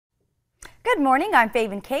Good morning, I'm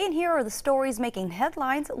Faven Kay, and here are the stories making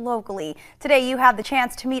headlines locally. Today you have the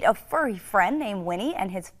chance to meet a furry friend named Winnie and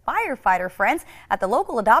his firefighter friends at the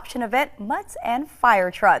local adoption event, Mutts and Fire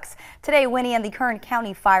Trucks. Today Winnie and the Kern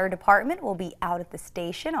County Fire Department will be out at the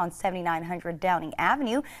station on 7900 Downing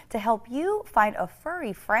Avenue to help you find a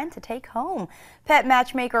furry friend to take home. Pet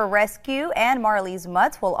Matchmaker Rescue and Marley's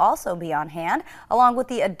Mutts will also be on hand. Along with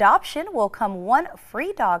the adoption will come one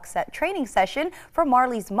free dog training session for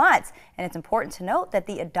Marley's Mutts. And it's important to note that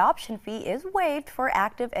the adoption fee is waived for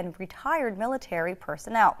active and retired military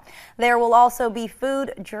personnel. There will also be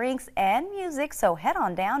food, drinks, and music, so head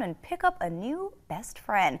on down and pick up a new best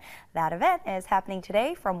friend. That event is happening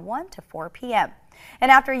today from 1 to 4 p.m.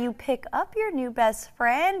 And after you pick up your new best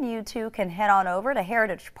friend, you too can head on over to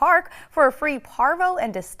Heritage Park for a free parvo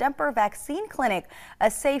and distemper vaccine clinic.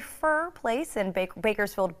 A safe fur place in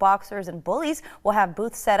Bakersfield Boxers and Bullies will have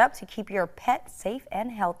booths set up to keep your pet safe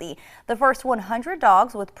and healthy. The first 100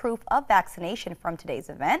 dogs with proof of vaccination from today's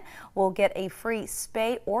event will get a free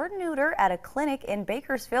spay or neuter at a clinic in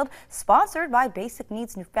Bakersfield sponsored by Basic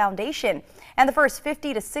Needs Foundation. And the first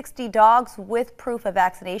 50 to 60 dogs with proof of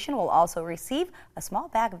vaccination will also receive a small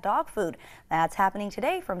bag of dog food. That's happening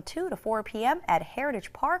today from 2 to 4 p.m. at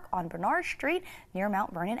Heritage Park on Bernard Street near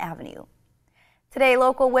Mount Vernon Avenue. Today,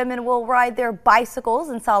 local women will ride their bicycles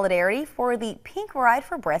in solidarity for the Pink Ride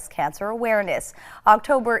for Breast Cancer Awareness.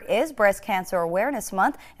 October is Breast Cancer Awareness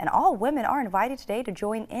Month, and all women are invited today to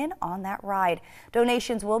join in on that ride.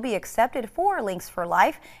 Donations will be accepted for Links for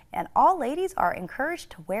Life, and all ladies are encouraged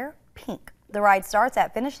to wear pink. The ride starts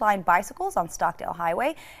at Finish Line Bicycles on Stockdale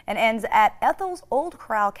Highway and ends at Ethel's Old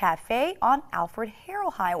Corral Cafe on Alfred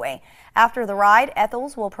Harrell Highway. After the ride,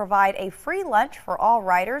 Ethel's will provide a free lunch for all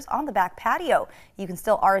riders on the back patio. You can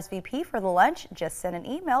still RSVP for the lunch. Just send an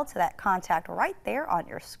email to that contact right there on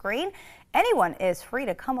your screen. Anyone is free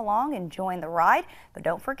to come along and join the ride, but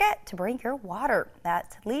don't forget to bring your water.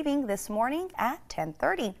 That's leaving this morning at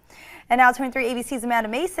 10:30. And now 23 ABC's Amanda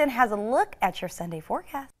Mason has a look at your Sunday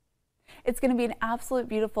forecast. It's going to be an absolute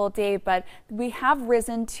beautiful day, but we have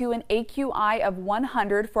risen to an AQI of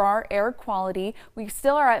 100 for our air quality. We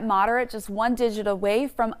still are at moderate, just one digit away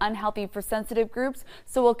from unhealthy for sensitive groups,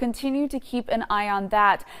 so we'll continue to keep an eye on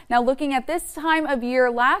that. Now, looking at this time of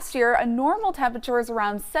year last year, a normal temperature is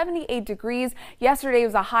around 78 degrees. Yesterday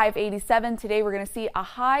was a high of 87. Today we're going to see a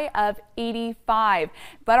high of 85.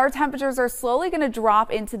 But our temperatures are slowly going to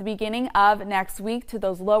drop into the beginning of next week to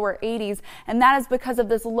those lower 80s, and that is because of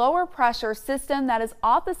this lower pressure system that is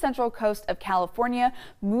off the central coast of California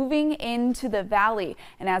moving into the valley.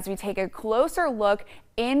 And as we take a closer look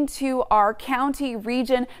into our county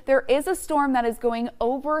region, there is a storm that is going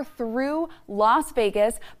over through Las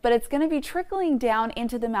Vegas, but it's going to be trickling down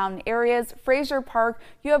into the mountain areas. Fraser Park,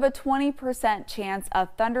 you have a 20% chance of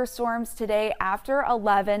thunderstorms today after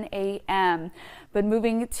 11 a.m. But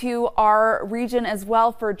moving to our region as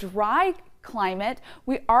well for dry climate,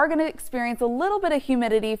 we are going to experience a little bit of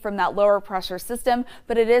humidity from that lower pressure system,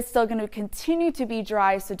 but it is still going to continue to be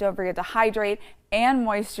dry, so don't forget to hydrate and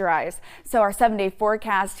moisturize. So our 7-day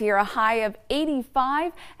forecast here, a high of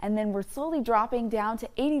 85, and then we're slowly dropping down to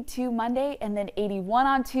 82 Monday and then 81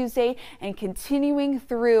 on Tuesday and continuing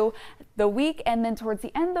through the week, and then towards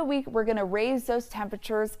the end of the week we're going to raise those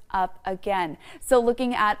temperatures up again. So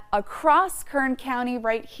looking at across Kern County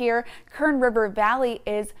right here, Kern River Valley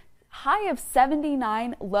is high of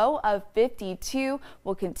 79, low of 52.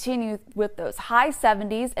 We'll continue with those high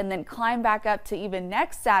 70s and then climb back up to even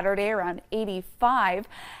next Saturday around 85.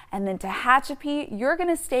 And then Tehachapi, you're going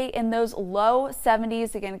to stay in those low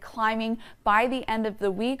 70s, again climbing by the end of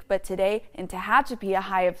the week. But today in Tehachapi, a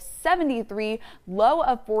high of 73, low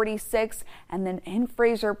of 46. And then in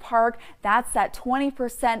Fraser Park, that's that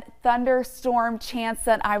 20% thunderstorm chance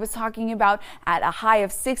that I was talking about at a high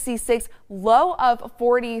of 66, low of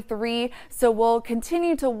 43. So we'll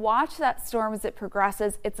continue to watch that storm as it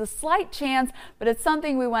progresses. It's a slight chance, but it's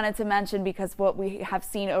something we wanted to mention because what we have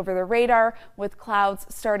seen over the radar with clouds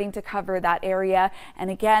starting to cover that area. And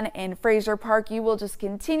again, in Fraser Park, you will just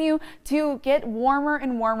continue to get warmer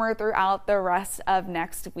and warmer throughout the rest of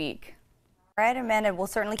next week. All right, Amanda, we'll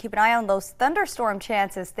certainly keep an eye on those thunderstorm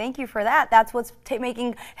chances. Thank you for that. That's what's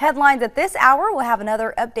making headlines at this hour. We'll have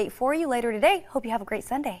another update for you later today. Hope you have a great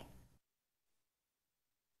Sunday.